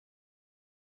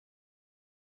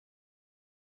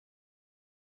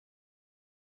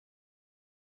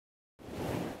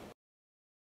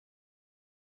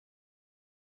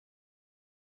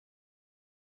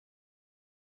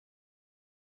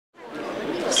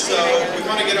So we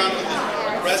want to get on with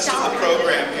the rest of the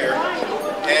program here.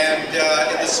 And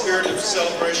in the spirit of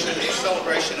celebration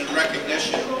and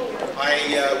recognition,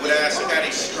 I would ask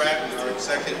Patty Stratton, our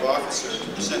Executive Officer,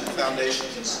 to present the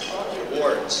Foundation's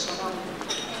awards.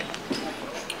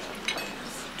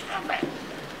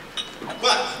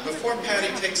 But before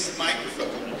Patty takes the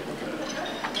microphone,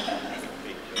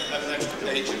 I have an extra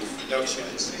page of notes you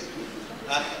didn't see.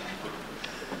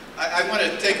 I want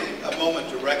to take a moment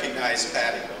to recognize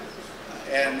Patty.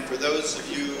 And for those of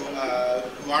you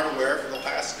who aren't aware, for the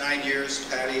last 9 years,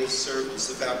 Patty has served as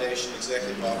the Foundation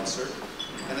Executive Officer.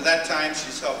 And at that time,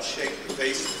 she's helped shape the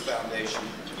face of the Foundation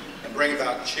and bring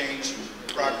about change and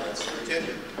progress in her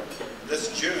tenure.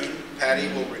 This June, Patty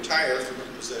will retire from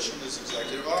her position as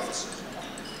Executive Officer.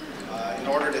 In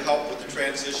order to help with the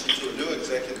transition to a new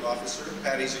Executive Officer,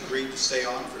 Patty's agreed to stay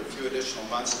on for a few additional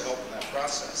months to help in that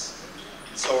process.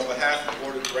 And so on behalf of the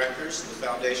Board of Directors and the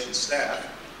Foundation staff,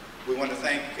 we want to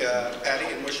thank Patty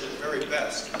and wish her the very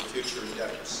best in future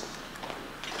endeavors.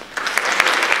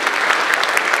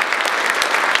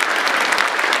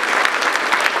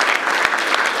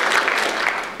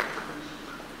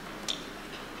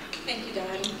 Thank you,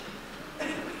 Don.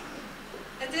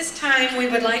 At this time, we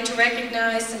would like to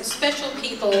recognize some special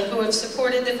people who have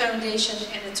supported the Foundation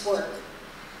and its work.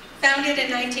 Founded in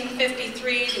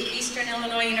 1953, the Eastern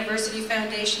Illinois University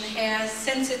Foundation has,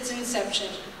 since its inception,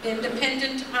 been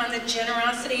dependent upon the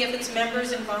generosity of its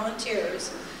members and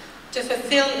volunteers to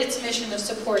fulfill its mission of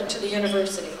support to the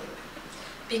university.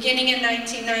 Beginning in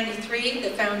 1993,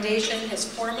 the Foundation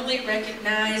has formally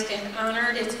recognized and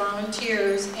honored its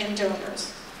volunteers and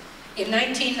donors. In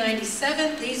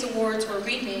 1997, these awards were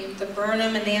renamed the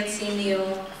Burnham and Nancy Neal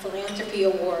Philanthropy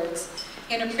Awards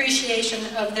in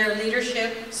appreciation of their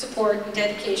leadership, support, and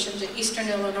dedication to Eastern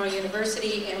Illinois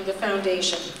University and the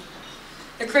Foundation.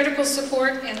 The critical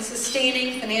support and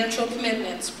sustaining financial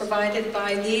commitments provided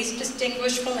by these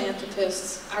distinguished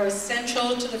philanthropists are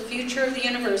essential to the future of the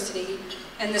university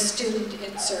and the student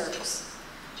it serves.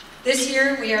 This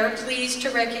year, we are pleased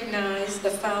to recognize the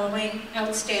following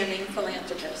outstanding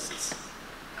philanthropists.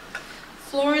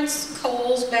 Florence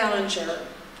Coles Ballinger,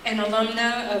 an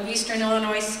alumna of Eastern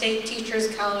Illinois State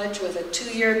Teachers College with a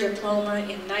 2-year diploma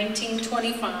in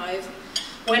 1925,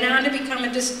 went on to become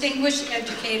a distinguished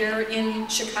educator in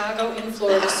Chicago and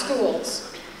Florida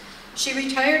schools. She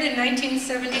retired in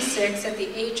 1976 at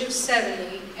the age of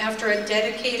 70 after a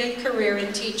dedicated career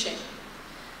in teaching.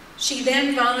 She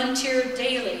then volunteered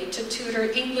daily to tutor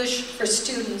English for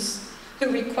students who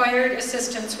required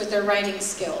assistance with their writing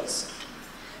skills.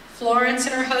 Florence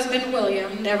and her husband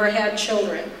William never had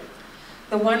children.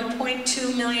 The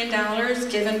 $1.2 million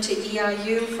given to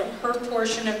EIU from her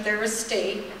portion of their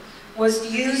estate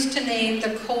was used to name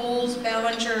the Coles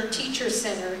Ballinger Teacher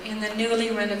Center in the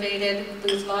newly renovated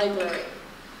Booth Library.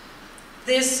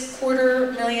 This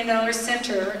 $250,000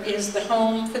 center is the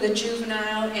home for the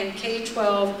juvenile and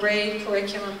K-12 grade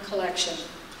curriculum collection.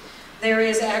 There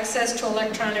is access to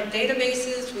electronic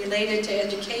databases related to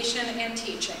education and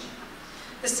teaching.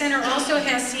 The center also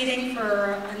has seating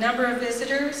for a number of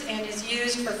visitors and is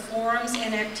used for forums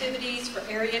and activities for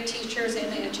area teachers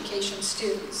and education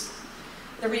students.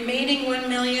 The remaining $1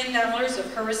 million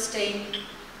of her estate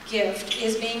gift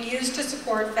is being used to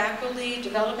support faculty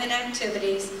development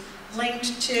activities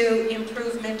linked to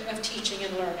improvement of teaching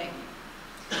and learning.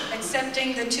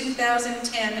 Accepting the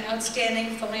 2010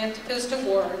 Outstanding Philanthropist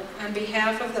Award on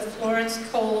behalf of the Florence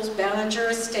Coles Ballinger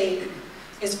Estate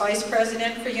is Vice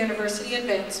President for University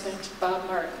Advancement, Bob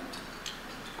Martin.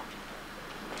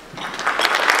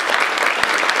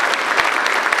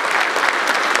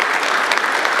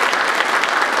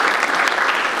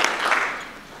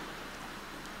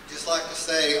 Just like to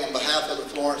say, on behalf of the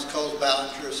Florence Coles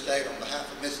Ballinger Estate, on behalf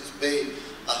of Mrs. B,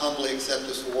 I humbly accept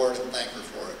this award and thank her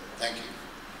for it. Thank you.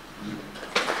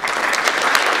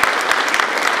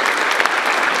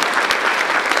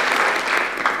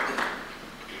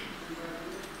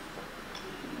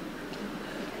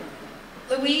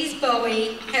 Louise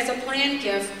Bowie has a planned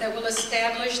gift that will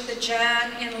establish the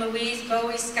John and Louise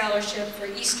Bowie Scholarship for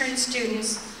Eastern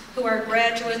students who are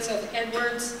graduates of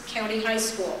Edwards County High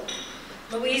School.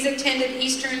 Louise attended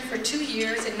Eastern for 2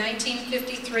 years in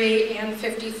 1953 and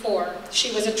 54.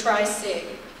 She was a Tri-Sig.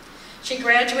 She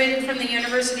graduated from the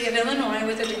University of Illinois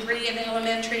with a degree in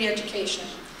elementary education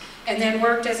and then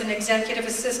worked as an executive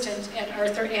assistant at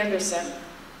Arthur Andersen.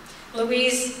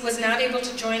 Louise was not able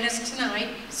to join us tonight,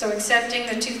 so accepting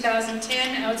the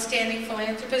 2010 Outstanding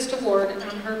Philanthropist Award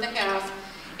on her behalf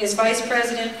is Vice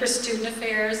President for Student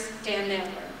Affairs, Dan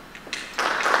Nadler.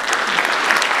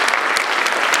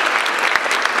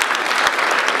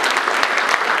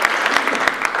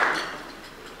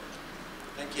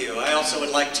 also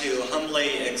would like to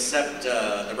humbly accept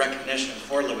the recognition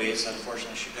for Louise.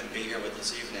 Unfortunately, she couldn't be here with us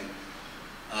this evening.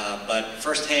 But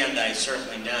firsthand, I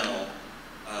certainly know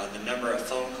the number of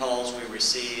phone calls we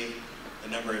receive, the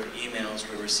number of emails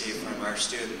we receive from our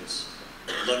students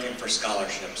looking for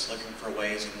scholarships, looking for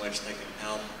ways in which they can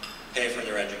help pay for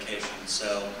their education.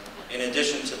 So in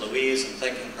addition to Louise and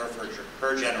thanking her for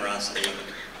her generosity,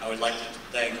 I would like to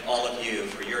thank all of you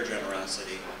for your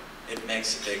generosity. It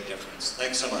makes a big difference.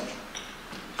 Thanks so much.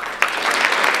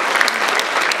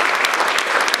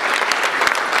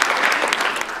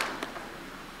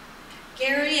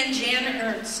 Gary and Jan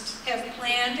Ernst have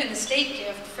planned an estate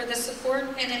gift for the support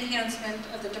and enhancement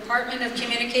of the Department of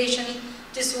Communication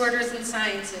Disorders and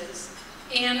Sciences,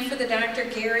 and for the Dr.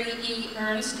 Gary E.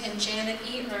 Ernst and Janet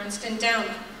E. Ernst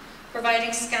Endowment,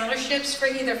 providing scholarships for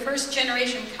either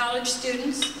first-generation college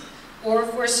students or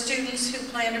for students who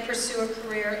plan to pursue a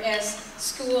career as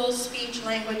school speech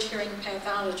language hearing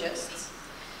pathologists.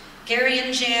 Gary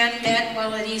and Jan met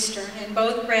while at Eastern and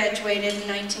both graduated in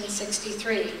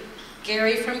 1963.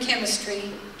 Gary from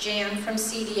chemistry, Jan from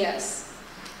CDS.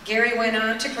 Gary went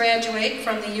on to graduate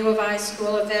from the U of I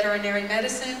School of Veterinary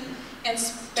Medicine and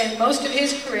spent most of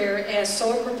his career as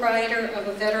sole proprietor of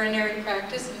a veterinary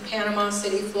practice in Panama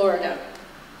City, Florida.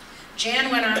 Jan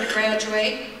went on to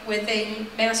graduate with a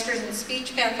master's in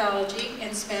speech pathology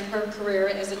and spent her career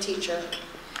as a teacher.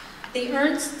 The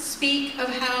Ernsts speak of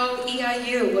how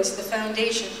EIU was the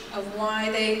foundation of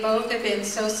why they both have been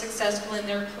so successful in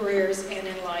their careers and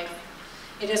in life.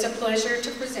 It is a pleasure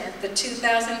to present the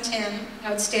 2010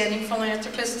 Outstanding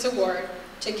Philanthropists Award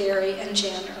to Gary and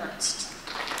Jan Ernst.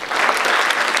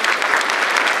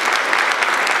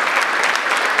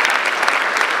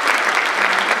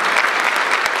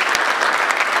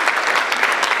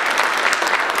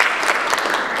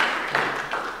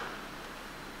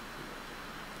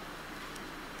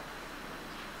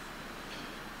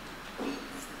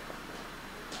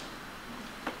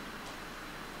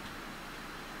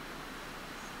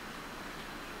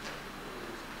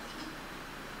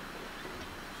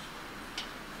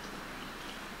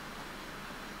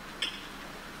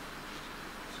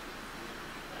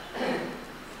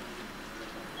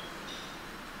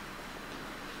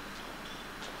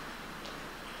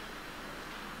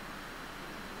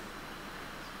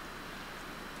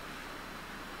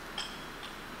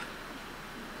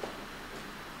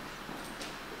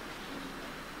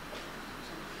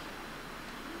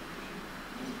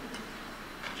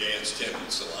 Jan's Tim and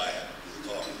Celaya.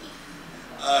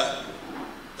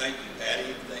 Thank you,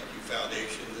 Patty. Thank you,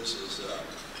 Foundation. This is,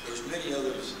 there's many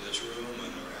others in this room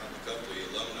and around the country,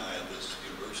 alumni of this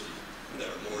university, that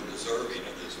are more deserving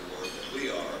of this award than we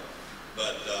are.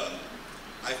 But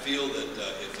I feel that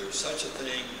if there's such a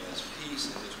thing as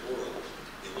peace in this world,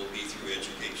 it will be through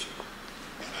education.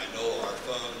 And I know our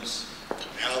funds,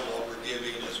 now what we're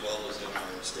giving, as well as in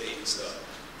our estates,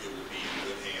 it will be in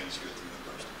good hands here at the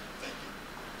university. Thank you.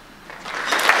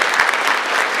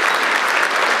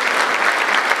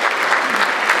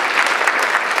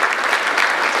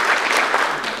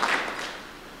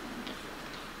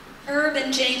 Herb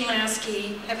and Jane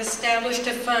Lasky have established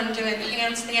a fund to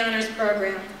enhance the honors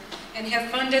program and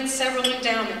have funded several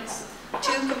endowments,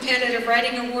 2 competitive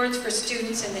writing awards for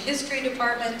students in the history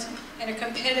department and a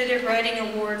competitive writing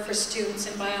award for students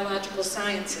in biological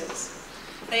sciences.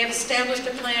 They have established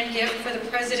a planned gift for the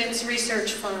President's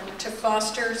Research Fund to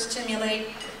foster, stimulate,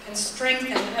 and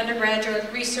strengthen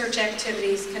undergraduate research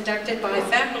activities conducted by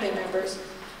faculty members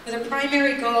with a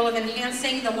primary goal of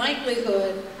enhancing the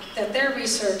likelihood that their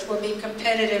research will be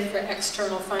competitive for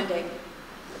external funding.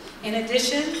 In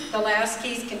addition, the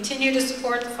Laskys continue to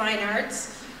support the fine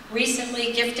arts,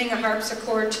 recently gifting a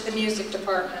harpsichord to the music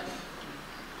department.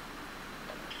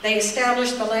 They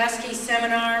established the Lasky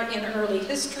Seminar in Early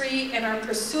History and are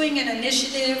pursuing an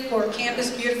initiative for campus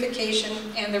beautification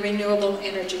and the Renewable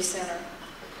Energy Center.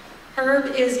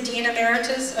 Herb is Dean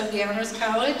Emeritus of the Honors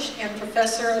College and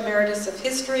Professor Emeritus of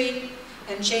History,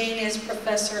 and Jane is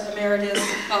Professor Emeritus,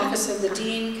 Office of the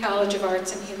Dean, College of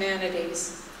Arts and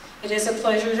Humanities. It is a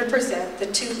pleasure to present the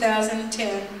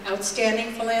 2010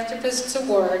 Outstanding Philanthropists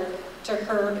Award to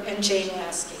Herb and Jane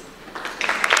Lasky.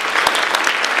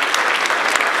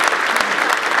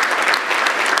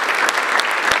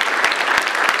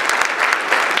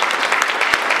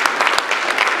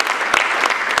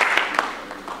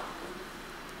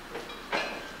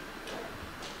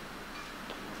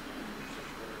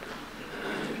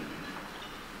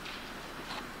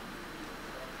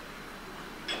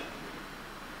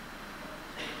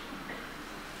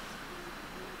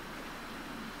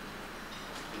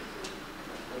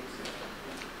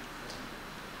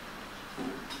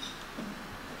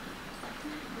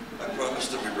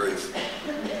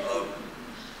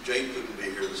 Jane couldn't be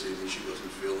here this evening. She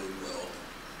wasn't feeling well.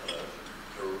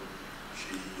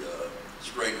 She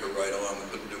sprained her right arm and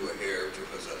couldn't do her hair to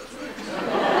her satisfaction.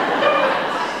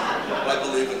 I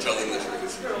believe in telling the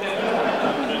truth.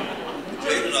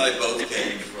 Jane and I both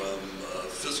came from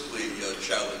fiscally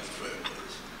challenged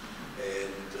families,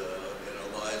 and our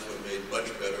lives were made much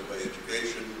better by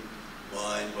education,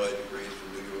 mine by degrees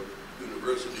from New York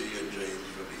University, and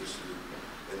Jane's from Eastern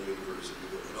and the University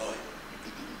of Illinois.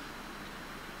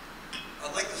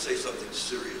 I'd like to say something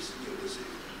serious to you this evening,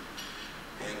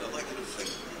 and I'd like you to think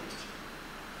about it.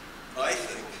 I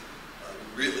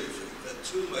really think that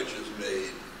too much is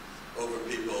made over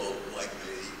people like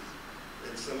me,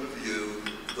 and some of you,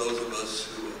 those of us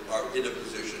who are in a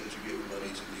position to give money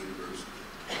to the university.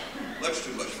 Much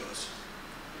too much fuss.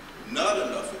 Not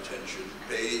enough attention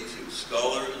paid to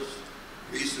scholars,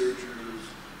 researchers,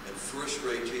 and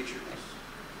first-rate teachers.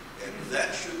 And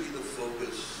that should be the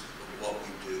focus of what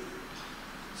we do.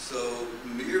 So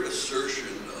mere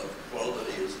assertion of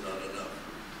quality is not enough.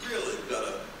 Really, we've got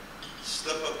to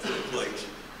step up to the plate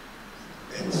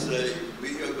and say,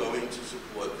 we are going to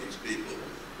support these people.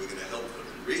 We're going to help them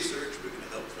in research, we're going to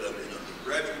help them in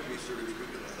undergraduate research,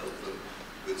 we're going to help them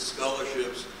with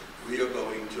scholarships. We are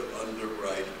going to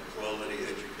underwrite quality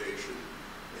education,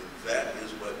 and that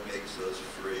is what makes us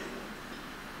free.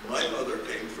 My mother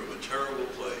came from a terrible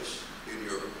place in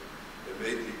Europe and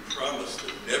made me promise to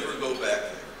never go back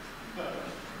there,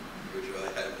 which I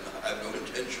have no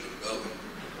intention of going.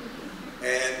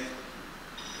 And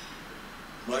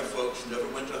my folks never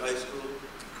went to high school,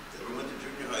 never went to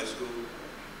junior high school,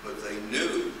 but they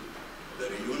knew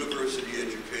that a university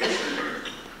education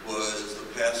was the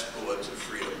passport to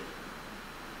freedom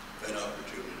and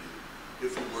opportunity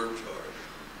if you worked hard.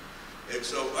 And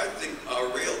so I think our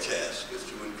real task is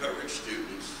to encourage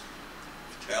students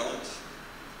of talent,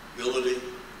 ability,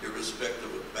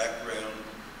 irrespective of background,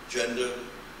 gender,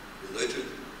 religion,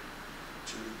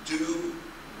 to do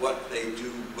what they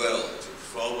do well, to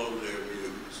follow their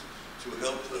muse, to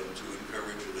help them, to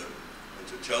encourage them, and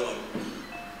to tell them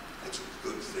it's a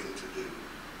good thing to do.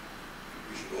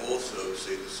 We should also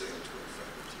say the same to our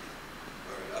faculty.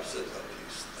 All right, I've said that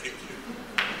piece. Thank you.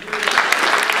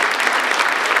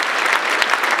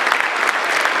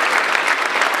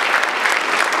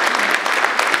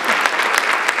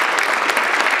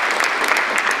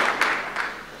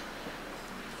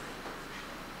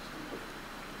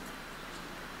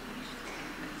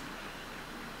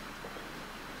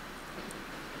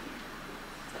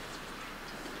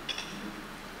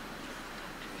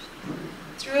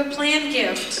 Through a planned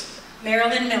gift,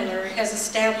 Marilyn Miller has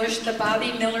established the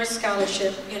Bobby Miller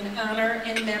Scholarship in honor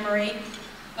and memory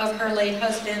of her late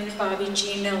husband, Bobby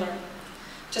G. Miller,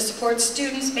 to support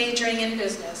students majoring in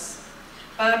business.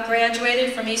 Bob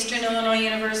graduated from Eastern Illinois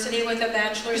University with a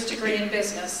bachelor's degree in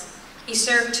business. He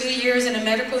served 2 years in a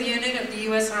medical unit of the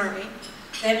U.S. Army,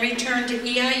 then returned to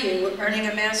EIU, earning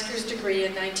a master's degree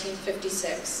in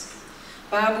 1956.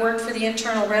 Bob worked for the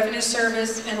Internal Revenue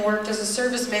Service and worked as a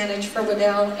service manager for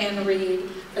Waddell and Reed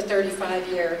for 35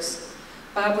 years.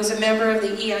 Bob was a member of the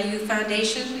EIU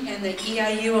Foundation and the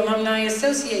EIU Alumni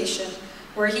Association,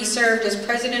 where he served as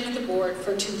president of the board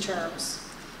for 2 terms.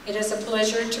 It is a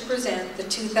pleasure to present the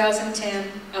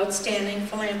 2010 Outstanding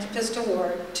Philanthropist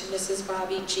Award to Mrs.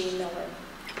 Bobby G. Miller.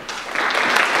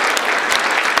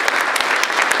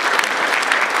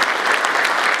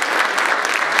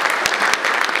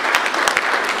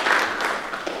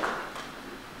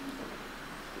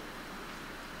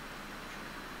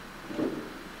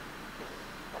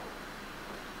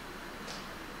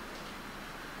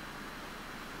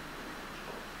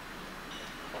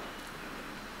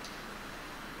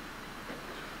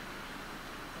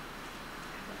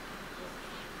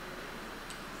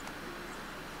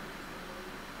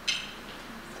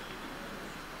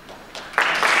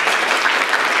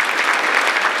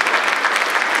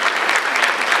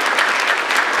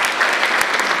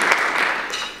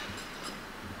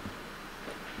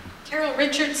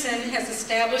 Richardson has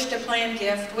established a planned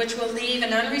gift which will leave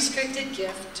an unrestricted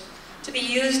gift to be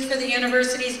used for the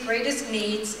university's greatest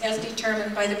needs as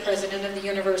determined by the president of the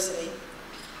university.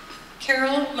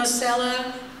 Carol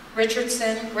Mosella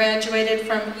Richardson graduated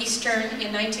from Eastern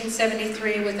in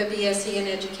 1973 with a BSc in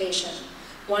education,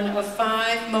 one of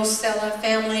 5 Mosella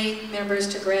family members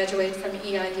to graduate from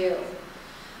EIU.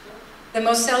 The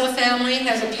Mosella family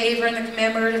has a paver in the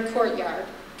commemorative courtyard.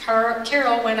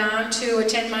 Carol went on to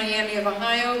attend Miami of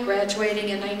Ohio, graduating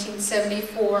in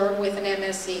 1974 with an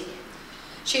MSc.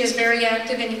 She is very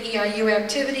active in EIU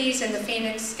activities in the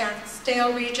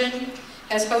Phoenix-Scottsdale region,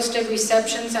 has hosted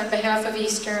receptions on behalf of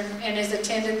Eastern, and has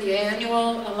attended the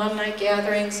annual alumni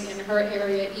gatherings in her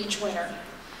area each winter.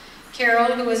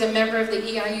 Carol, who is a member of the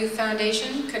EIU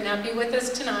Foundation, could not be with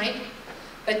us tonight,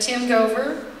 but Tim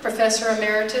Gover, Professor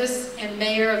Emeritus and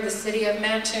Mayor of the City of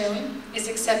Mattoon, is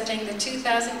accepting the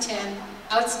 2010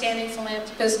 Outstanding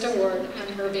Philanthropist Award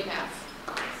on her behalf.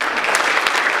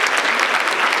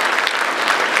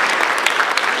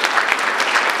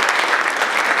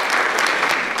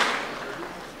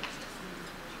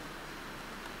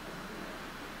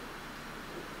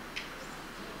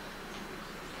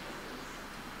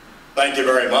 Thank you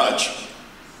very much.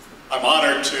 I'm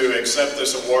honored to accept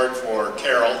this award for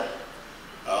Carol.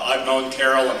 I've known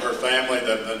Carol and her family.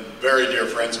 They've been very dear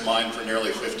friends of mine for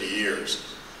nearly 50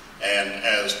 years. And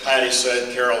as Patty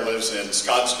said, Carol lives in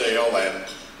Scottsdale, and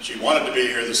she wanted to be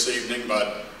here this evening,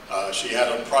 but she had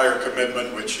a prior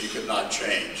commitment which she could not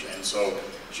change. And so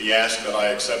she asked that I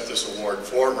accept this award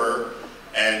for her,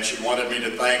 and she wanted me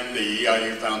to thank the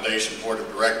EIU Foundation Board of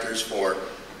Directors for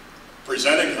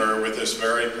presenting her with this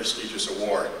very prestigious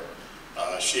award.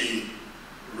 She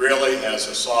really has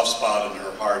a soft spot in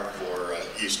her heart for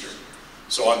Eastern.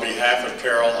 So on behalf of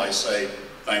Carol, I say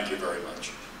thank you very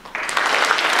much.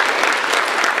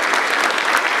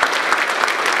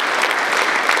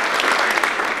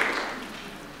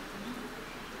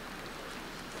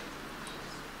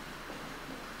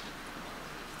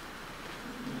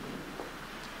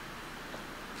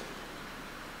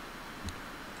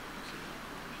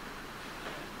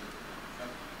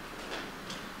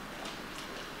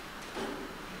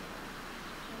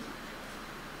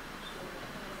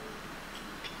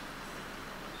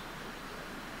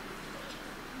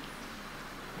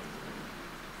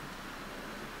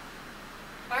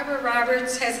 Barbara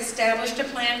Roberts has established a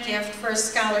planned gift for a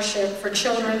scholarship for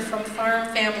children from farm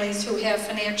families who have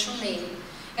financial need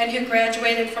and who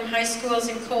graduated from high schools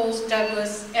in Coles,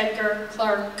 Douglas, Edgar,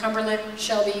 Clark, Cumberland,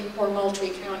 Shelby, or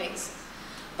Moultrie counties.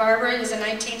 Barbara is a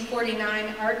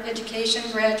 1949 art education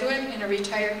graduate and a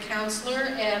retired counselor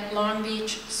at Long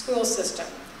Beach School System.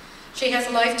 She is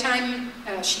a lifetime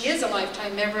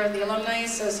member of the Alumni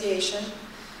Association.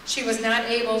 She was not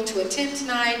able to attend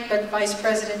tonight, but Vice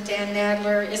President Dan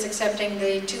Nadler is accepting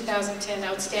the 2010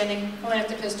 Outstanding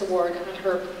Philanthropist Award on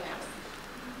her behalf.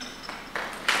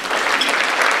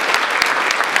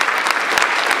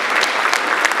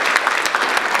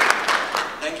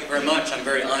 Thank you very much. I'm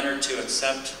very honored to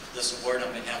accept this award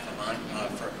on behalf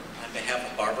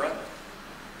of Barbara.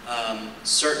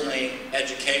 Certainly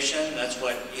education, that's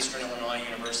what Eastern Illinois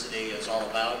University is all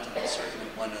about, and it's certainly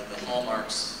one of the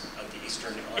hallmarks of the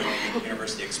Eastern Illinois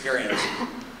University experience.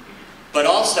 But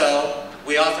also,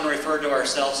 we often refer to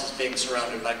ourselves as being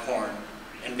surrounded by corn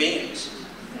and beans.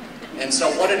 And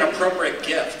so what an appropriate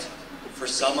gift for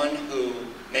someone who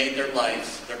made their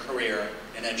life, their career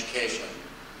in education,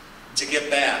 to give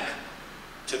back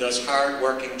to those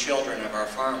hard-working children of our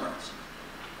farmers.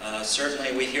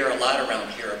 Certainly we hear a lot around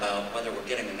here about whether we're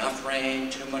getting enough rain,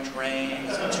 too much rain,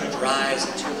 is it too dry, is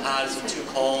it too hot, is it too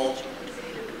cold?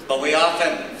 But we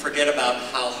often forget about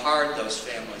how hard those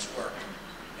families work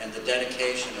and the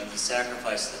dedication and the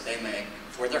sacrifice that they make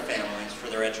for their families, for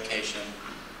their education,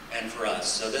 and for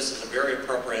us. So this is a very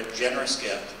appropriate, generous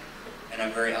gift, and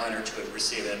I'm very honored to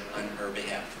receive it on her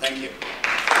behalf. Thank you.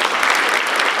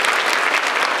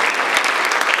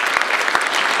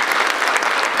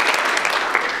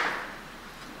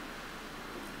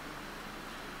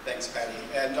 Thanks, Patty.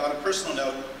 And on a personal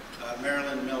note,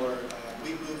 Marilyn Miller,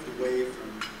 we moved away from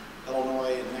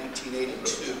Illinois in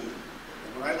 1982.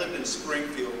 And when I lived in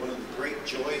Springfield, one of the great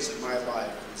joys of my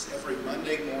life was every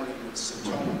Monday morning at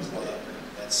Satoma Club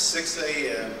at 6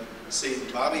 a.m. seeing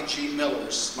Bobby G.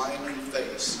 Miller's smiling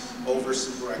face over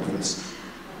some breakfast.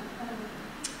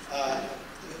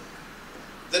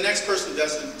 The next person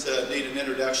doesn't need an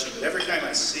introduction, but every time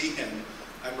I see him,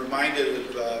 I'm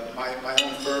reminded of my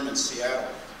own firm in Seattle.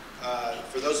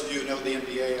 For those of you who know the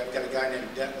NBA, I've got a guy named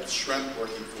Detlef Schremp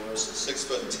working for us at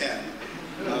 6'10".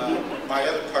 My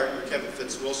other partner, Kevin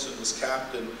Fitzwilson, was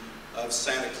captain of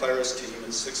Santa Clara's team at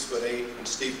 6'8", when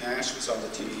Steve Nash was on the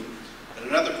team, and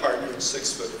another partner at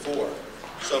 6'4".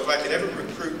 So if I could ever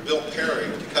recruit Bill Perry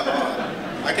to come on,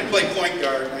 I could play point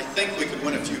guard, and I think we could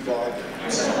win a few ball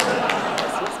games.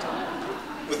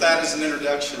 With that as an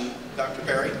introduction, Dr.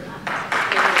 Perry.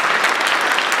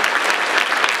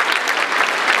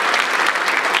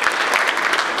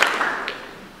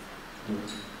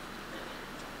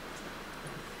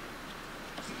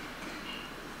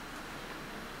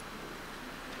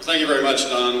 Thank you very much,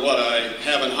 Don. What I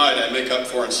have in height, I make up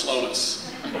for in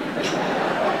slowness.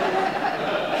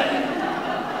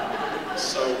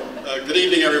 So, Good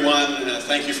evening, everyone.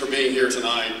 Thank you for being here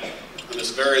tonight on this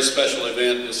very special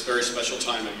event, this very special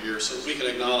time of year, so that we can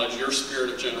acknowledge your spirit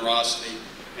of generosity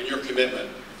and your commitment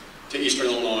to Eastern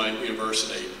Illinois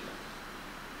University.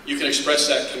 You can express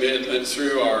that commitment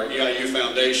through our EIU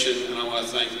Foundation, and I want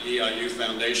to thank the EIU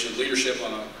Foundation leadership.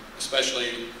 I want to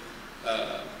especially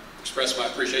express my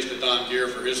appreciation to Don Gear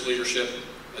for his leadership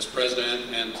as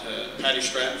president, and Patty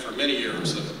Stratton for many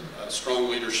years of strong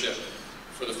leadership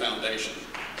for the foundation.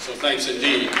 So thanks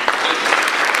indeed.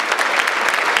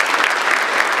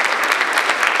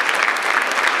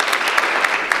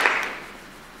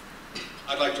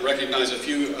 I'd like to recognize a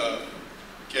few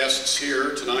guests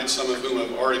here tonight, some of whom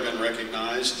have already been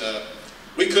recognized.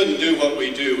 We couldn't do what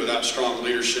we do without strong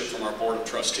leadership from our Board of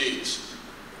Trustees.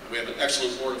 We have an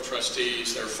excellent Board of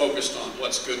Trustees. They're focused on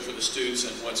what's good for the students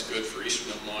and what's good for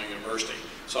Eastern Illinois University.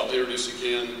 So I'll introduce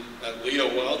again Leo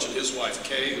Welch and his wife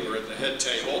Kay, who are at the head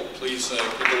table. Please give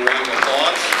them a round of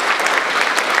applause.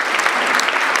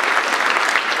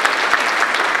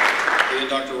 And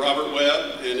Dr. Robert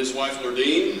Webb and his wife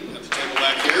Lordine at the table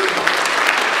back here.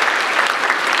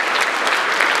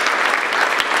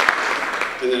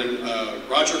 And then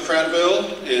Roger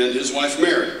Cradville and his wife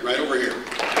Mary, right over here.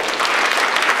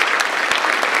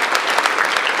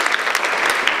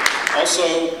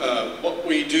 Also, what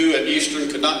we do at Eastern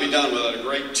could not be done without a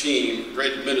great team, a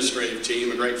great administrative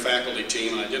team, a great faculty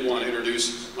team. I did want to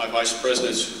introduce my vice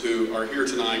presidents who are here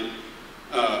tonight.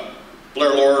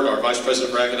 Blair Lord, our vice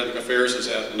president for academic affairs, is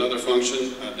at another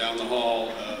function down the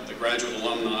hall, the graduate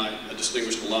alumni,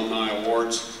 distinguished alumni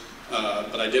awards.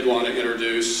 But I did want to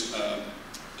introduce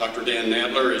Dr. Dan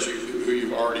Nadler, who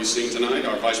you've already seen tonight,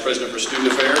 our vice president for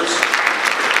student affairs.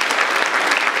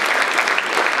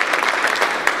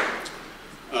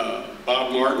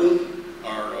 Bob Martin,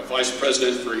 our Vice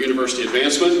President for University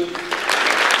Advancement.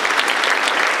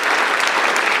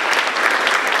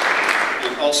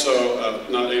 And also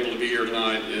not able to be here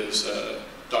tonight is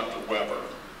Dr. Weber,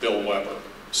 Bill Weber.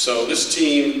 So this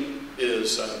team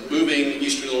is moving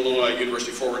Eastern Illinois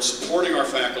University forward, supporting our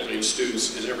faculty and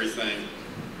students in everything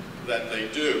that they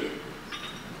do.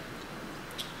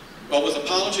 Well, with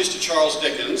apologies to Charles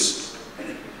Dickens,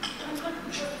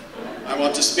 I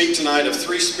want to speak tonight of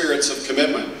three spirits of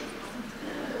commitment.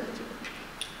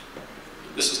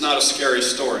 This is not a scary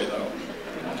story, though.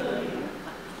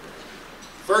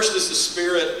 First is the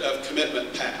spirit of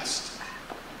commitment past.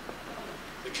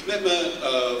 The commitment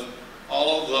of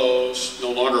all of those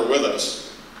no longer with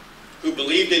us who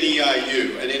believed in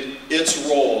EIU and in its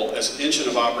role as an engine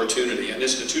of opportunity, an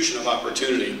institution of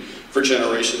opportunity for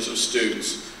generations of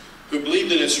students, who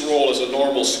believed in its role as a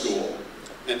normal school,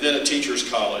 and then a teacher's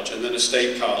college, and then a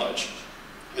state college,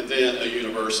 and then a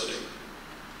university.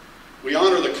 We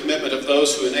honor the commitment of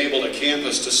those who enabled a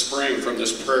campus to spring from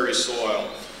this prairie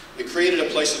soil and created a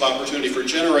place of opportunity for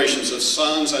generations of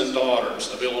sons and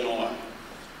daughters of Illinois.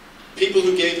 People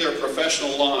who gave their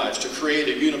professional lives to create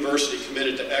a university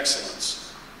committed to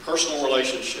excellence, personal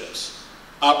relationships,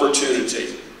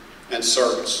 opportunity, and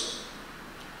service.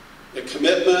 The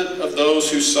commitment of those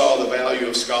who saw the value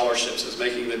of scholarships as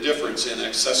making the difference in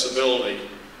accessibility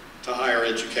to higher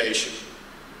education.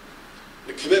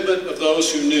 The commitment of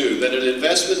those who knew that an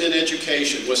investment in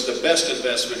education was the best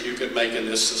investment you could make in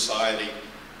this society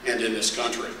and in this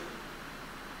country.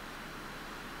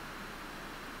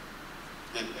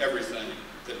 And everything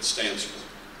that it stands for.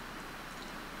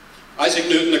 Isaac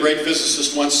Newton, the great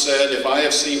physicist, once said, "If I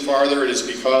have seen farther, it is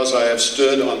because I have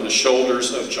stood on the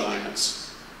shoulders of giants."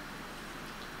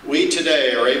 We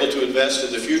today are able to invest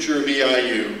in the future of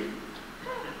EIU.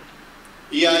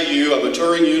 EIU, a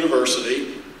maturing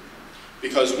university,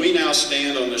 because we now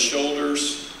stand on the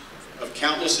shoulders of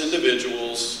countless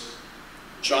individuals,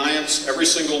 giants, every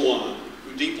single one,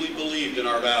 who deeply believed in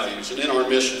our values and in our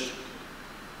mission.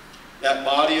 That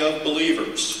body of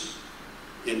believers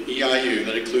in EIU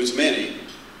that includes many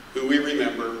who we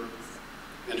remember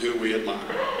and who we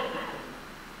admire.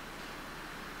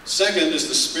 Second is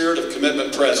the spirit of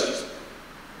commitment present.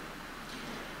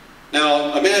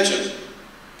 Now imagine,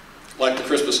 like the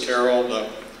Christmas Carol, the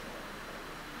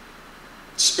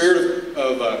spirit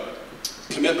of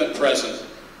commitment present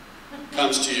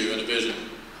comes to you in a vision.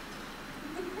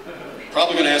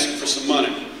 Probably going to ask you for some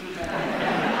money.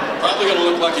 Probably going to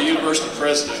look like a university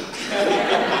president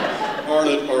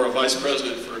or a vice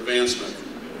president for advancement.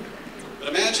 But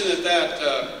imagine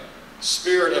that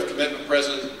spirit of commitment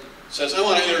present says, I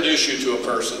want to introduce you to a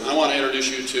person. I want to introduce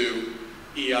you to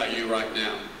EIU right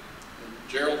now.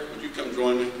 Gerald, would you come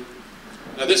join me?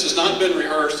 Now this has not been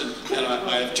rehearsed, and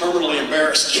I have terminally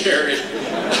embarrassed Jerry.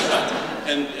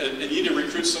 and you need to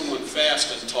recruit someone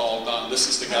fast and tall. Don, this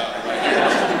is the guy right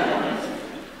here.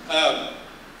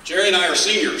 Jerry and I are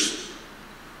seniors,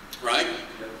 right?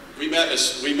 We met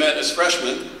as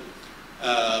freshmen.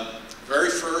 Very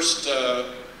first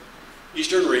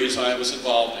Eastern Reads I was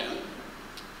involved in.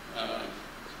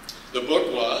 The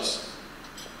book was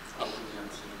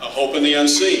A Hope in the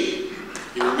Unseen.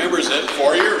 He remembers it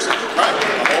 4 years ago, right?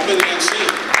 A Hope in the Unseen.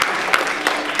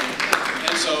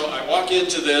 And so I walk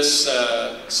into this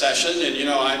session, and you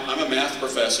know, I'm a math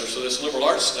professor, so this liberal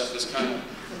arts stuff is kind of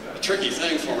a tricky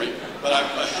thing for me. But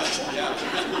yeah.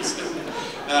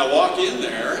 And I walk in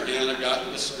there, and I've got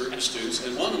this group of students,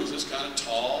 and one of them is this kind of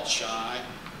tall, shy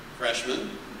freshman.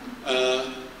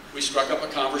 We struck up a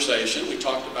conversation. We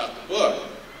talked about the book.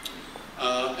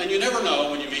 And you never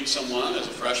know when you meet someone as a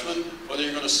freshman whether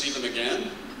you're going to see them again.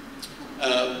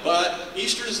 But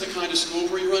Eastern is the kind of school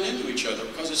where you run into each other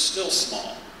because it's still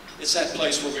small. It's that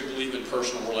place where we believe in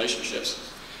personal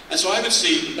relationships. And so I would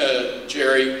see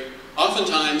Jerry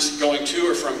oftentimes going to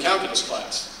or from calculus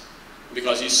class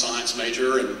because he's a science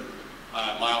major and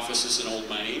my office is in Old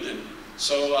Main. And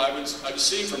so I would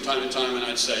see him from time to time and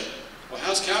I'd say, well,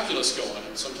 how's calculus going?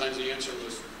 And sometimes the answer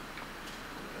was,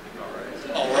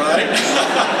 all right.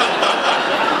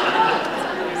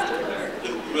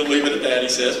 We'll leave it at that, he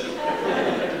says.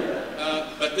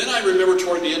 But then I remember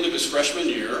toward the end of his freshman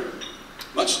year,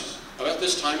 much about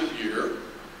this time of year,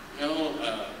 you know,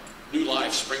 new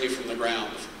life springing from the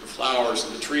ground. The flowers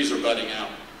and the trees are budding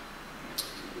out.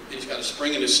 And he's got a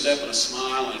spring in his step and a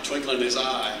smile and a twinkle in his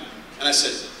eye. And I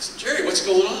said, Jerry, what's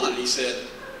going on? And he said,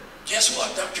 guess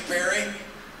what, Dr. Perry?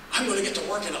 I'm going to get to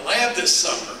work in a lab this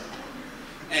summer.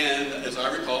 And as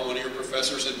I recall, one of your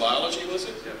professors in biology, was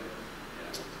it? Yep.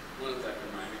 Yeah. One of Dr.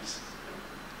 Miners.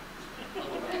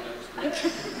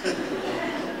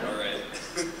 All right.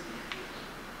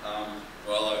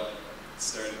 Well, I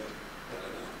started,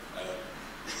 I don't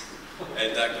know. I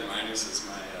had Dr. Miners as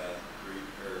my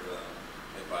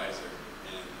advisor,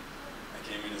 and I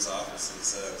came in his office and he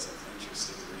said I was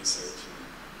interested in research.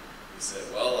 And he said,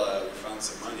 well, we found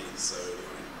some money, so you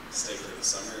want to stay for the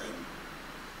summer? And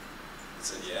I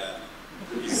said, yeah.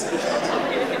 He said,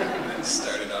 and then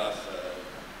started off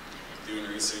doing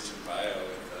research in bio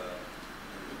with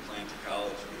plant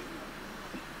ecology,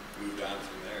 and moved on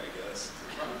from there, I guess.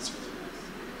 It's really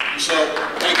nice. So,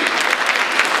 thank you.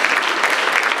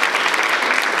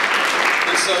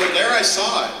 And so there I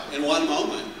saw it in one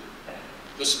moment,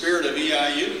 the spirit of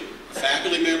EIU, a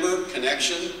faculty member,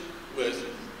 connection with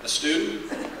a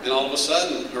student, and all of a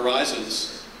sudden,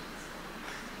 horizons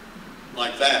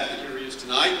like that. And here he is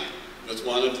tonight with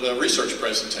one of the research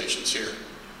presentations here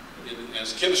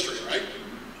as chemistry, right?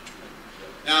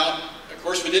 Now, of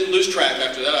course, we didn't lose track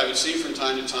after that. I would see from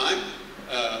time to time.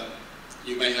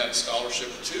 You may have a scholarship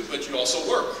or two, but you also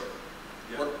work.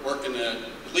 Work in the,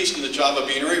 at least in the Java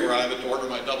Beanery, where I would order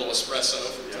my double espresso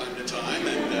from time to time.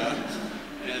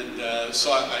 And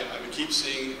so I would keep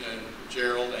seeing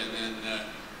Gerald, and then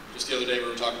just the other day we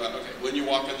were talking about, okay, when you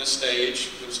walk on this stage,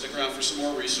 you're going to stick around for some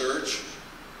more research.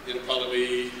 It'll probably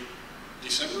be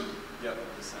December? Yep,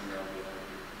 December I'll be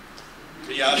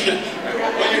there. Yeah,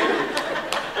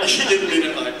 well, you didn't mean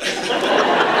it like that.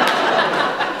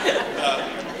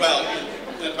 Well,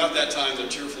 about that time, the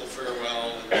tearful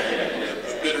farewell and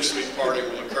a bittersweet parting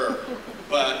will occur.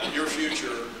 But your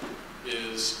future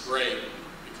is great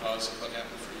because of what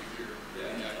happened for you here.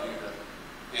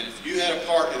 Yeah. And if you had a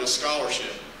part in a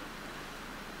scholarship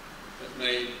that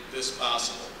made this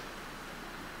possible,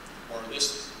 or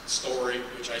this story,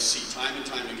 which I see time and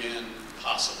time again,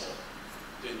 possible,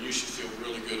 then you should feel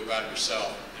really good about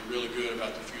yourself and really good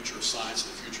about the future of science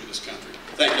and the future of this country.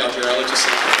 Thank you, Dr. I'll let you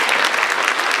sit.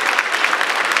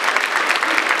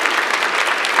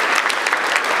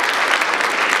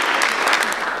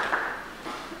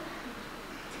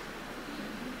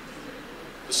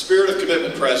 The spirit of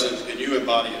commitment present, and you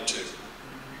embody it too.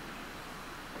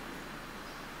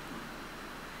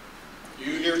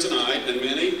 You here tonight, and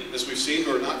many, as we've seen,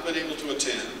 who have not been able to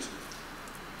attend,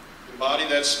 embody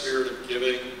that spirit of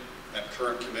giving, that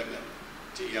current commitment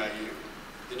to EIU.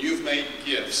 And you've made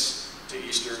gifts to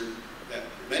Eastern that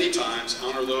many times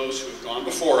honor those who have gone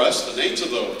before us, the names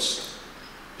of those,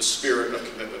 the spirit of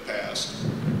commitment past.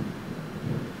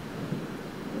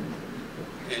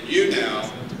 And you now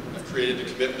have created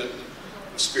the commitment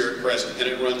of spirit present, and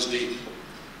it runs deep.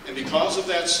 And because of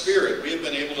that spirit, we have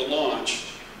been able to launch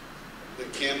the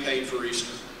campaign for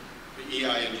Eastern, the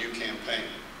EINU campaign.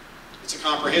 It's a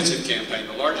comprehensive campaign,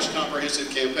 the largest comprehensive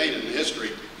campaign in the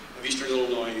history of Eastern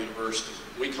Illinois University.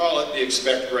 We call it the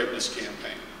Expect Greatness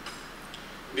campaign.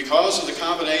 Because of the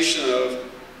combination of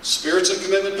spirits of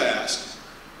commitment past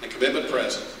and commitment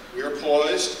present, we are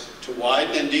poised to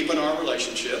widen and deepen our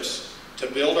relationships, to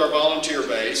build our volunteer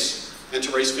base and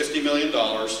to raise $50 million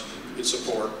in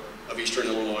support of Eastern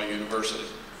Illinois University.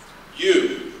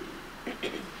 You,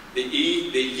 the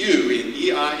U in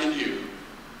EI and U,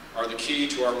 are the key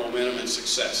to our momentum and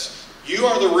success. You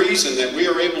are the reason that we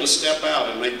are able to step out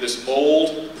and make this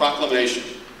bold proclamation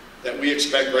that we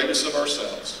expect greatness of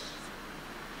ourselves,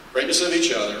 greatness of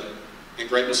each other, and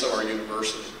greatness of our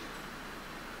university.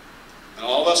 And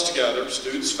all of us together,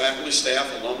 students, faculty,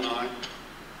 staff, alumni,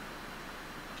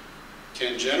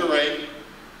 can generate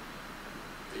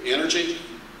the energy,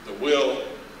 the will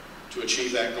to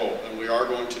achieve that goal. And we are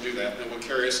going to do that, and it will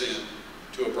carry us in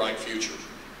to a bright future.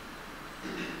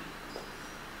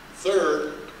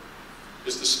 Third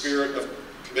is the spirit of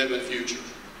commitment future.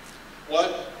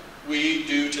 What we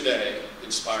do today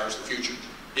inspires the future.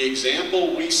 The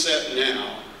example we set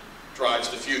now drives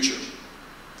the future.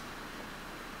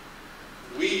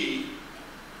 We,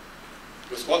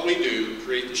 with what we do,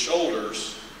 create the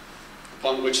shoulders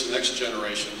upon which the next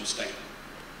generation will stand.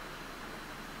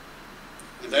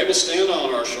 And they will stand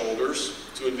on our shoulders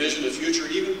to envision a future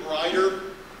even brighter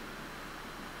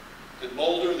and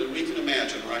bolder than we can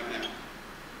imagine right now.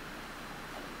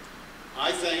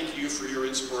 I thank you for your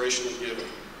inspirational giving.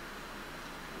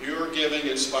 Your giving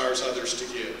inspires others to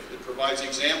give. It provides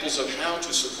examples of how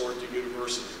to support the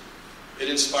university. It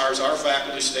inspires our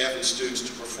faculty, staff, and students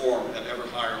to perform at ever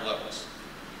higher levels.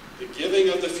 The giving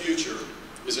of the future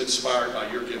is inspired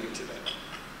by your giving today.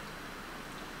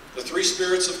 The three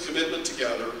spirits of commitment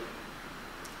together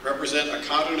represent a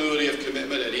continuity of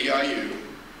commitment at EIU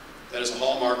that is a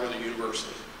hallmark of the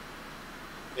university.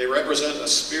 They represent a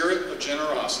spirit of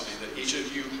generosity that each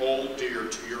of you hold dear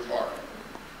to your heart.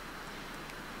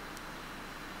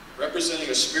 Representing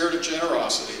a spirit of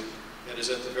generosity that is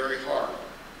at the very heart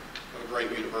of a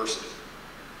great university.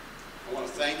 I want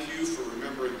to thank you for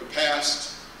remembering the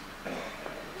past,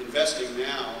 investing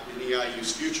now in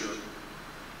EIU's future,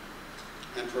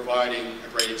 and providing a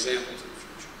great example to the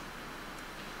future.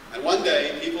 And one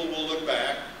day, people will look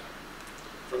back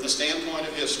from the standpoint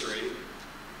of history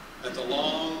at the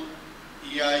long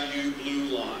EIU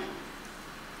blue line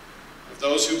of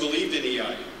those who believed in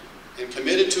EIU and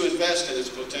committed to invest in its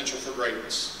potential for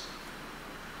greatness.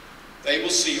 They will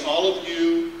see all of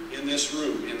you in this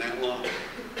room, in that line.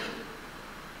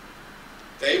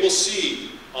 They will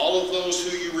see all of those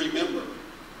who you remember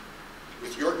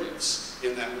with your gifts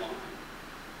in that line.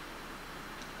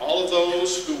 All of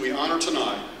those who we honor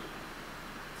tonight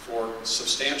for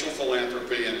substantial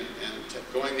philanthropy and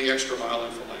going the extra mile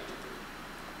in philanthropy,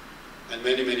 and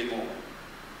many, many more.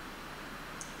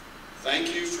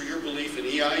 Thank you for your belief in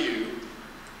EIU,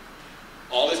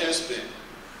 all it has been,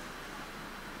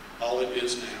 all it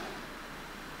is now,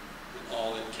 and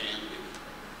all it can be.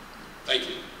 Thank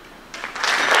you.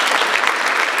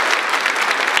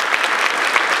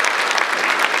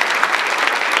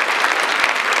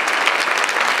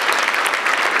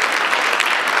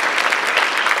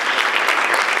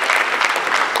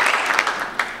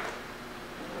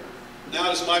 Now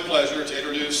it is my pleasure to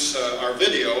introduce our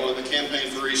video on the Campaign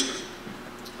for Eastern.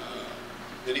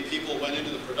 Many people went into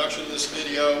the production of this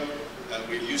video.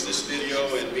 We've used this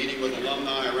video in meeting with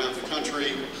alumni around the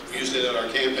country. We used it at our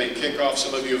campaign kickoff.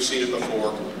 Some of you have seen it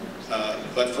before.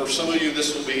 But for some of you,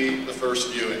 this will be the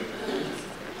first viewing.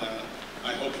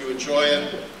 I hope you enjoy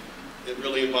it. It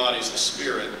really embodies the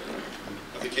spirit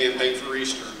of the Campaign for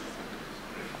Eastern.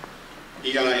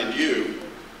 EI and you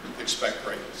expect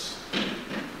greatness.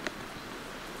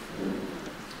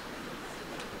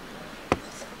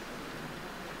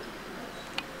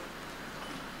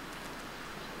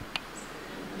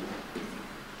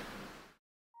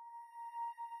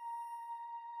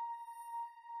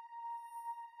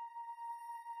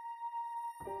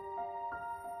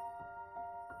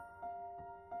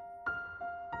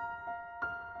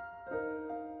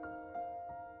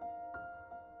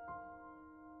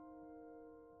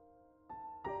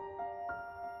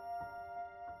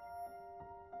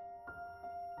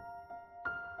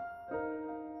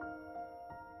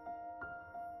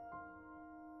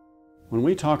 When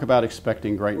we talk about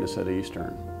expecting greatness at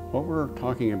Eastern, what we're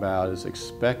talking about is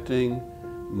expecting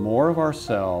more of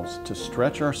ourselves, to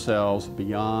stretch ourselves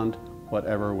beyond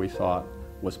whatever we thought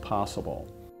was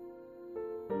possible.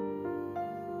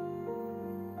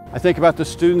 I think about the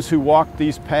students who walked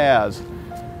these paths,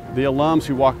 the alums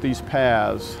who walked these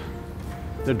paths,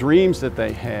 the dreams that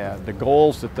they had, the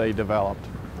goals that they developed,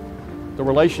 the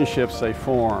relationships they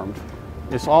formed.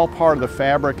 It's all part of the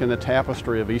fabric and the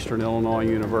tapestry of Eastern Illinois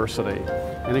University.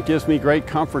 And it gives me great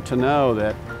comfort to know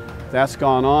that that's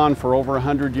gone on for over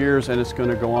 100 years and it's going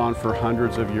to go on for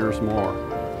hundreds of years more.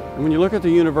 And when you look at the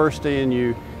university and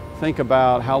you think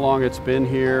about how long it's been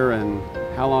here and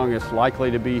how long it's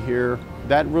likely to be here,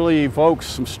 that really evokes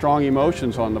some strong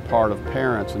emotions on the part of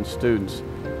parents and students.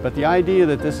 But the idea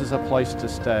that this is a place to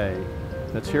stay,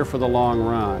 that's here for the long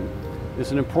run,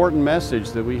 is an important message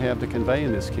that we have to convey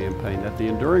in this campaign, that the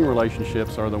enduring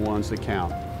relationships are the ones that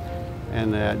count,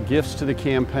 and that gifts to the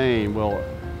campaign will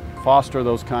foster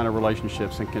those kind of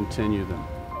relationships and continue them.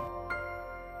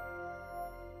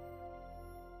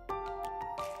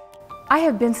 I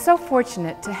have been so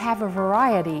fortunate to have a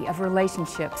variety of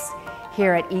relationships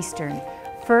here at Eastern.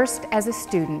 First, as a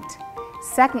student.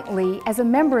 Secondly, as a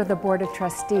member of the Board of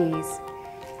Trustees.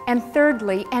 And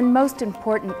thirdly, and most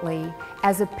importantly,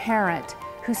 as a parent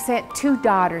who sent 2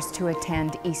 daughters to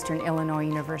attend Eastern Illinois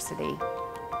University.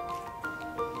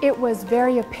 It was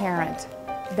very apparent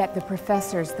that the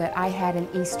professors that I had in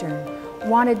Eastern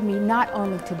wanted me not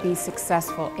only to be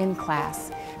successful in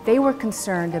class, they were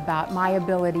concerned about my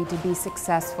ability to be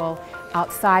successful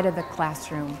outside of the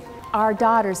classroom. Our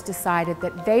daughters decided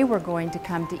that they were going to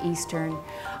come to Eastern.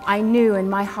 I knew in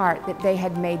my heart that they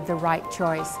had made the right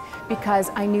choice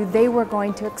because I knew they were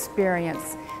going to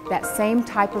experience that same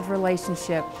type of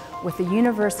relationship with the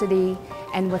university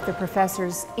and with the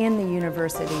professors in the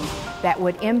university that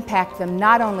would impact them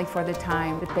not only for the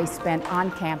time that they spent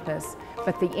on campus,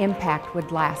 but the impact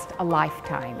would last a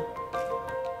lifetime.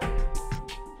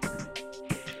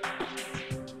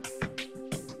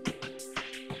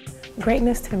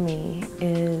 Greatness to me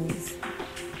is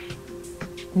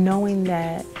knowing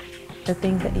that the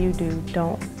things that you do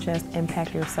don't just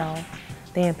impact yourself,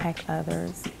 they impact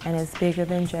others, and it's bigger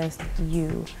than just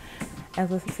you.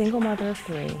 As a single mother of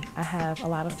 3, I have a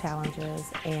lot of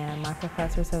challenges, and my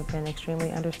professors have been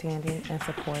extremely understanding and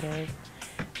supportive.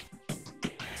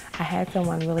 I had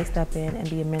someone really step in and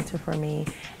be a mentor for me,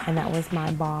 and that was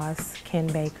my boss, Ken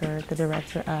Baker, the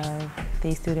director of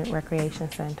the Student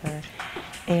Recreation Center.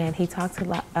 And he talked a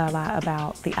lot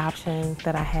about the options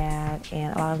that I had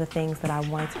and a lot of the things that I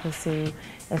wanted to pursue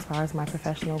as far as my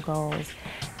professional goals.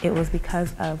 It was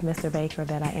because of Mr. Baker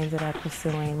that I ended up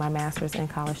pursuing my master's in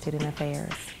college student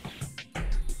affairs.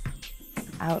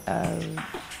 Out of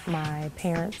my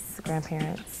parents,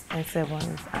 grandparents, and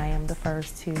siblings, I am the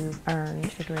first to earn a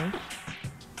degree.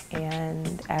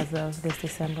 And as of this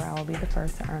December, I will be the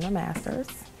first to earn a master's.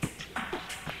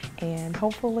 And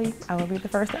hopefully I will be the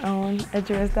first to own a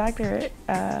Juris Doctorate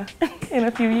in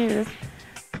a few years.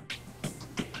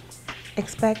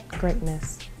 Expect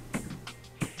greatness.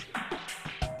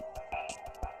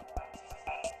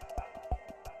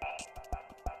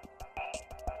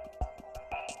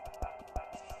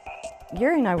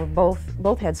 Gary and I were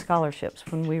both had scholarships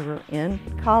when we were in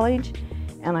college,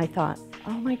 and I thought,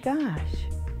 oh my gosh,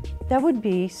 that would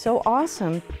be so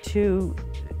awesome to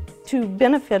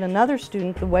benefit another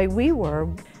student the way we were.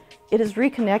 It has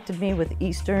reconnected me with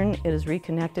Eastern. It has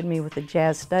reconnected me with the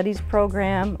Jazz Studies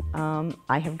program.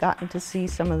 I have gotten to see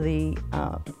some of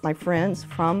my friends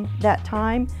from that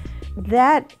time.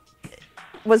 That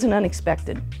was an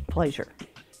unexpected pleasure,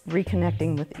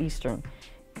 reconnecting with Eastern.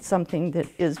 Something that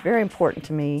is very important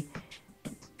to me,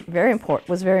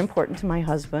 was very important to my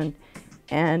husband,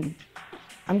 and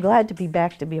I'm glad to be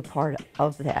back to be a part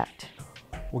of that.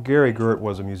 Well, Gary Gert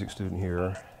was a music student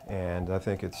here, and I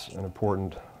think it's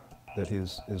important that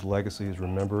his legacy is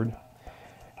remembered,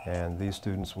 and these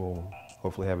students will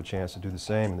hopefully have a chance to do the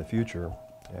same in the future.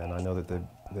 And I know that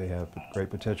they have great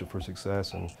potential for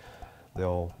success, and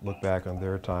they'll look back on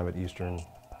their time at Eastern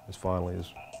as fondly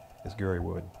as Gary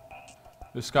would.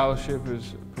 The scholarship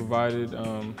has provided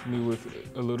me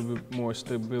with a little bit more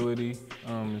stability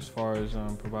as far as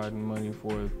providing money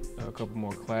for a couple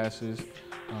more classes.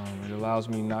 It allows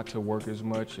me not to work as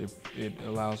much. It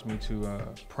allows me to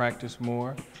practice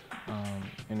more,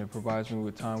 and it provides me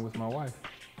with time with my wife.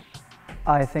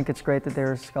 I think it's great that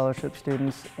they're scholarship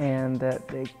students and that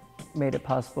they made it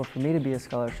possible for me to be a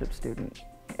scholarship student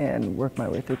and work my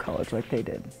way through college like they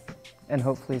did. And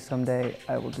hopefully someday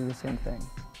I will do the same thing.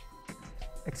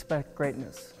 Expect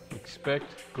greatness. Expect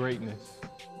greatness.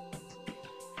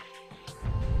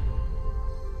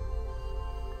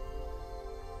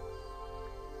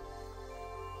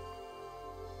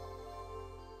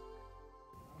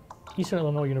 Eastern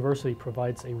Illinois University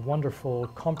provides a wonderful,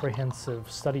 comprehensive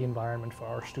study environment for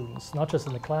our students, not just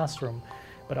in the classroom,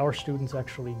 but our students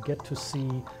actually get to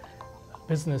see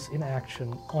business in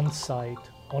action, on site,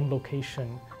 on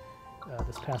location.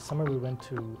 This past summer we went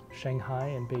to Shanghai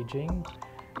and Beijing.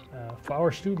 For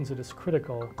our students it is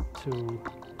critical to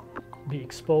be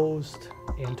exposed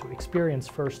and to experience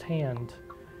firsthand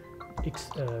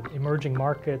emerging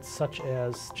markets such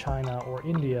as China or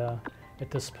India,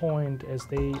 at this point as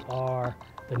they are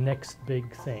the next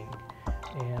big thing.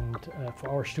 And for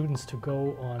our students to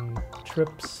go on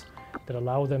trips that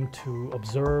allow them to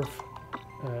observe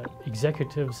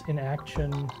executives in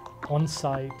action on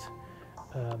site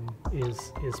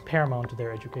is paramount to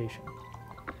their education.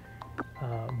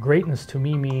 Greatness to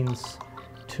me means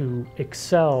to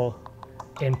excel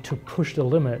and to push the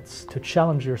limits, to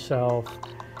challenge yourself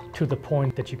to the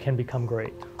point that you can become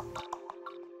great.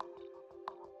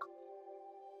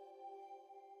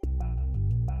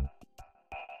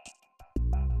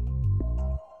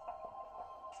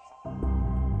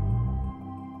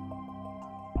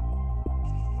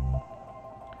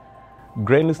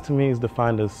 Greatness to me is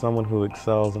defined as someone who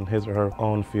excels in his or her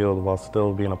own field while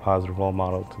still being a positive role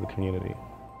model to the community.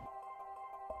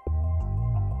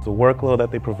 The workload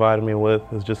that they provided me with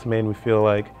has just made me feel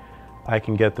like I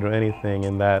can get through anything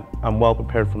and that I'm well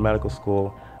prepared for medical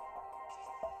school.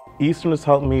 Eastern has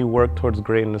helped me work towards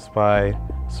greatness by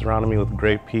surrounding me with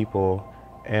great people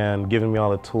and giving me all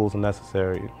the tools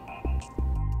necessary.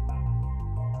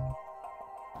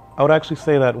 I would actually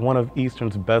say that one of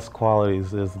Eastern's best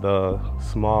qualities is the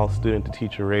small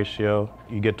student-to-teacher ratio.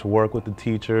 You get to work with the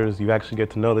teachers, you actually get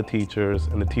to know the teachers,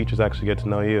 and the teachers actually get to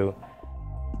know you.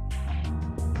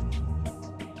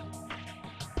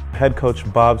 Head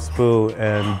coach Bob Spoo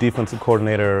and defensive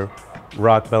coordinator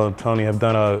Rock Bellantoni have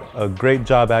done a great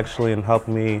job actually in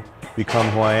helping me become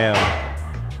who I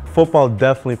am. Football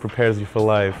definitely prepares you for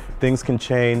life. Things can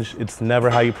change, it's never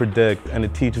how you predict, and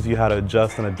it teaches you how to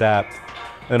adjust and adapt.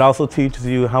 It also teaches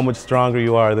you how much stronger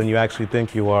you are than you actually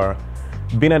think you are.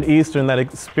 Being at Eastern, that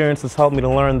experience has helped me to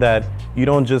learn that you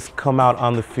don't just come out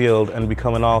on the field and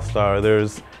become an all-star.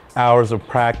 There's hours of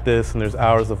practice and there's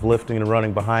hours of lifting and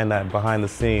running behind that, behind the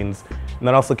scenes. And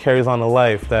that also carries on to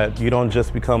life, that you don't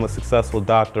just become a successful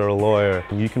doctor or a lawyer.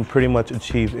 You can pretty much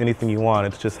achieve anything you want.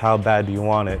 It's just how bad do you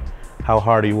want it? How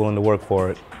hard are you willing to work for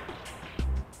it?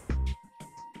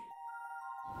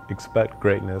 Expect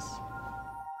greatness.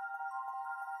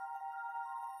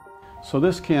 So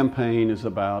this campaign is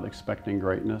about expecting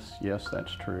greatness. Yes,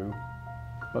 that's true.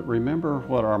 But remember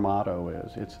what our motto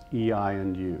is. It's EI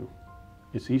and U.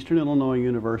 It's Eastern Illinois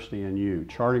University and you,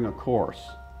 charting a course,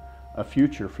 a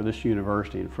future for this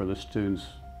university and for the students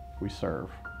we serve.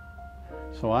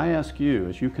 So I ask you,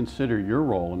 as you consider your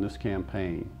role in this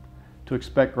campaign, to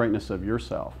expect greatness of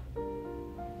yourself,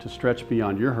 to stretch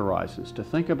beyond your horizons, to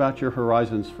think about your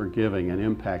horizons for giving and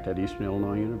impact at Eastern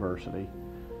Illinois University.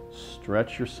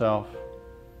 Stretch yourself,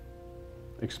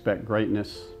 expect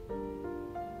greatness,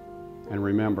 and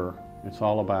remember, it's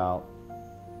all about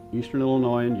Eastern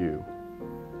Illinois and you,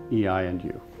 EI and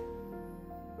you.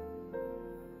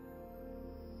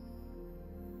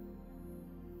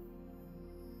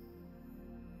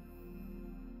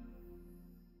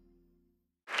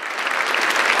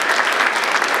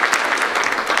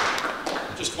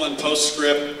 Just one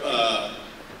postscript.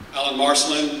 Alan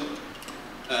Marcelin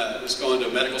is going to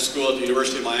medical school at the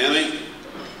University of Miami.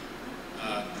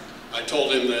 I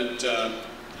told him that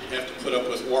you have to put up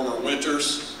with warmer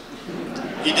winters.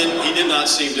 He did not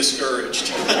seem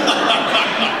discouraged.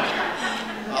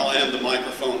 I'll hand the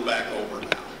microphone back over now.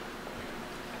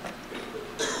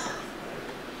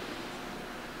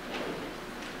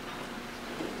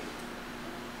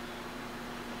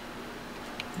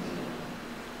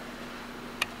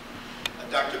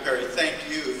 Dr. Perry, thank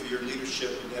you for your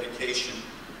leadership and dedication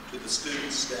to the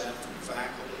students, staff, and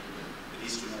faculty at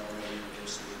Eastern Illinois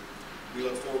University. We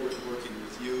look forward to working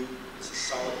with you as a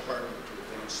solid partner to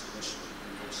advance the mission of the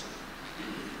university.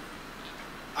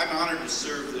 I'm honored to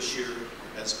serve this year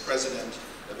as president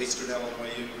of Eastern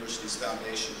Illinois University's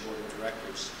Foundation Board of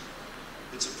Directors.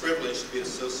 It's a privilege to be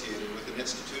associated with an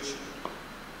institution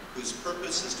whose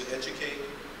purpose is to educate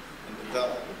and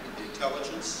develop the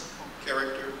intelligence,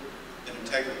 character, and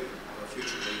integrity of our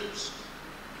future leaders.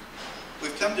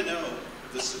 We've come to know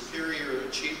the superior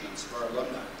achievements of our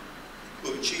alumni,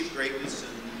 who have achieved greatness in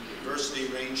diversity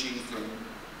ranging from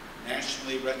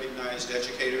nationally recognized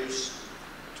educators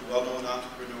to well-known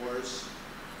entrepreneurs,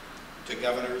 to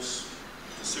governors,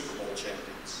 to Super Bowl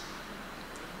champions.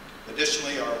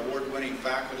 Additionally, our award-winning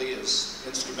faculty is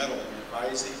instrumental in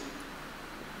advising,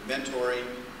 mentoring,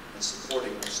 and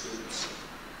supporting our students.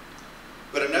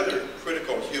 But another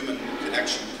critical human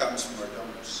connection comes from our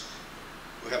donors,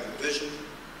 who have the vision,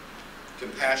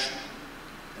 compassion,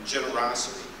 and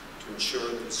generosity to ensure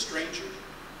that a stranger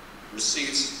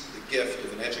receives the gift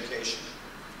of an education.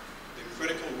 The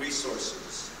critical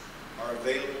resources are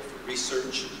available for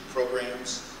research and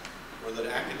programs, or that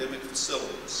academic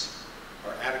facilities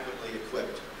are adequately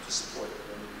equipped to support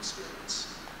the learning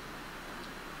experience.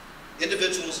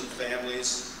 Individuals and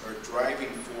families are a driving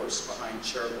force behind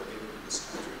charitable giving in this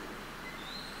country.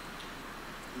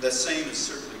 And the same is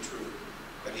certainly true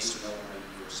at Eastern Illinois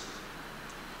University.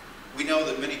 We know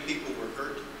that many people were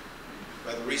hurt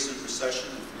by the recent recession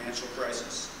and financial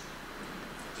crisis.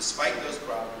 Despite those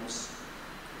problems,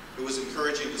 it was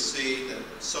encouraging to see that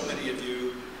so many of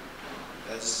you,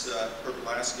 as Herb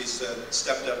Lasky said,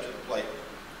 stepped up to the plate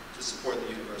to support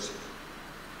the university.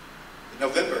 In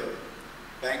November,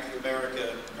 Bank of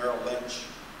America Merrill Lynch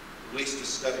released a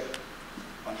study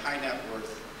on high net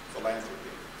worth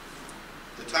philanthropy.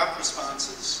 The top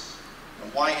responses on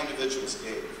why individuals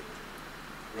gave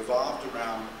revolved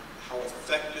around how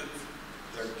effective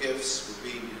their gifts were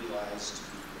being utilized,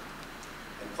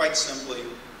 and quite simply,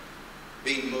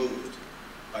 being moved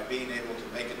by being able to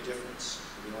make a difference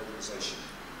in the organization.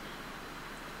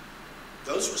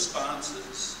 Those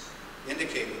responses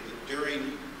indicated that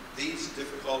during these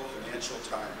difficult financial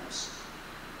times,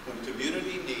 when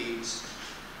community needs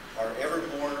are ever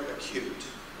more acute,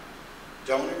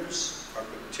 donors are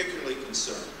particularly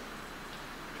concerned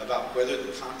about whether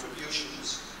the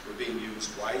contributions were being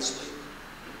used wisely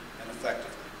and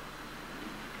effectively.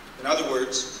 In other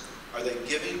words, are they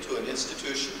giving to an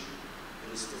institution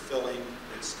that is fulfilling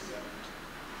its commitment?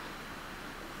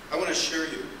 I want to assure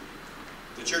you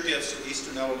that your gifts at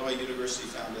Eastern Illinois University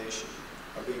Foundation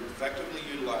are being effectively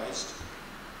utilized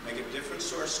to make a difference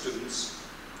to our students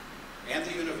and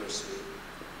the university,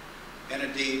 and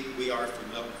indeed, we are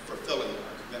fulfilling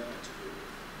our commitment to do.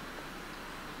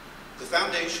 The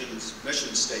Foundation's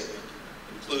mission statement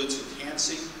includes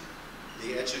enhancing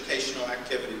the educational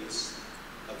activities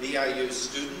of EIU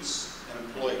students and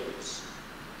employees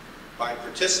by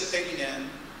participating in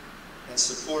and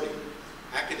supporting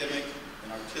academic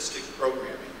and artistic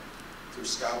programming through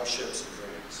scholarships and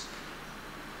grants.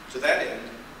 To that end,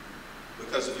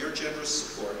 because of your generous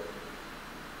support,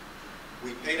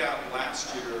 we paid out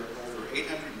last year over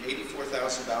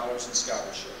 $884,000 in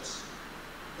scholarships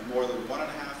and more than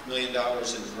 $1.5 million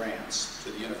in grants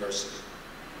to the university.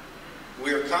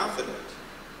 We are confident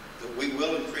that we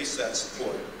will increase that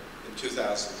support in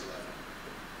 2011.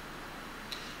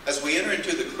 As we enter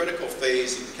into the critical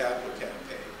phase of the capital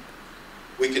campaign,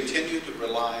 we continue to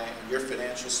rely on your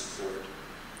financial support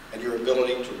and your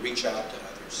ability to reach out to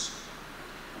others.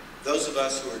 Those of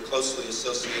us who are closely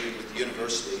associated with the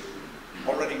university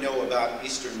already know about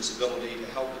Eastern's ability to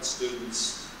help its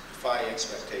students defy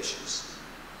expectations.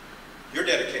 Your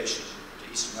dedication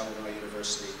to Eastern Illinois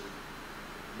University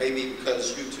may be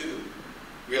because you too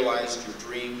realized your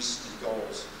dreams and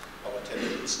goals while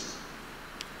attending Eastern.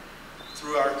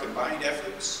 Through our combined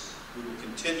efforts, we will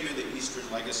continue the Eastern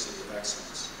legacy of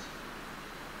excellence,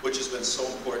 which has been so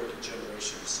important to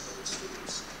generations of its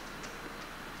students.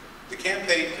 The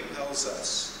campaign compels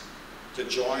us to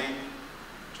join,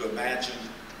 to imagine,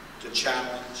 to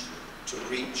challenge, to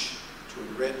reach, to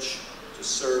enrich, to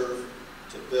serve,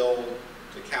 to build,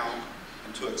 to count,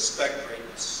 and to expect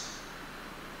greatness.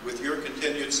 With your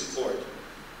continued support,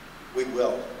 we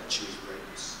will achieve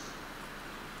greatness.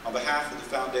 On behalf of the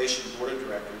Foundation Board of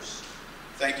Directors,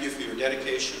 thank you for your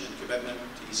dedication and commitment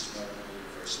to Eastern Illinois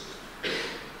University.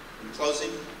 In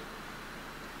closing,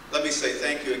 let me say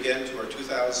thank you again to our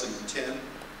 2010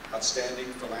 Outstanding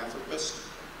Philanthropist,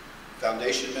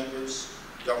 Foundation members,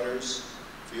 donors,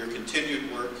 for your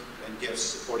continued work and gifts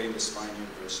supporting this fine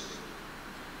university.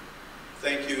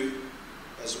 Thank you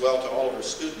as well to all of our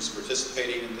students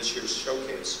participating in this year's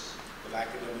showcase of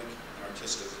academic and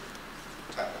artistic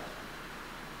talent.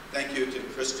 Thank you to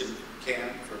Kristen Can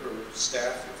for her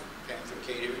staff of Panther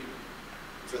Catering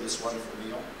for this wonderful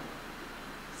meal.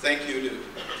 Thank you to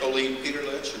Colleen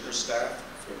Peterlich and her staff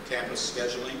from campus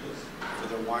scheduling for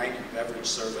their wine and beverage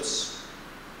service.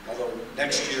 Although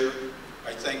next year,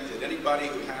 I think that anybody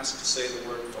who has to say the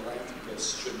word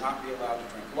philanthropist should not be allowed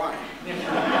to drink wine.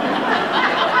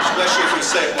 Especially if you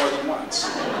say it more than once.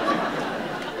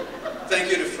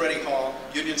 Thank you to Freddie Hall,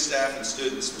 union staff and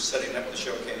students for setting up the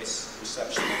showcase,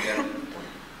 reception, and dinner.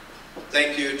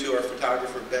 Thank you to our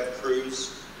photographer, Bev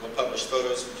Cruz, who will publish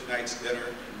photos from tonight's dinner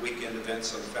and weekend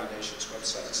events on the Foundation's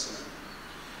website soon.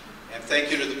 And thank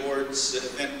you to the board's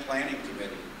event planning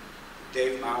committee,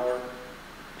 Dave Maurer,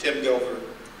 Tim Gilver,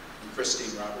 and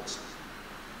Christine Robertson.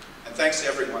 And thanks to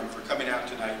everyone for coming out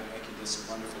tonight and making this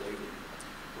a wonderful evening.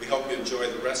 We hope you enjoy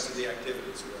the rest of the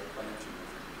activities we are planning for you.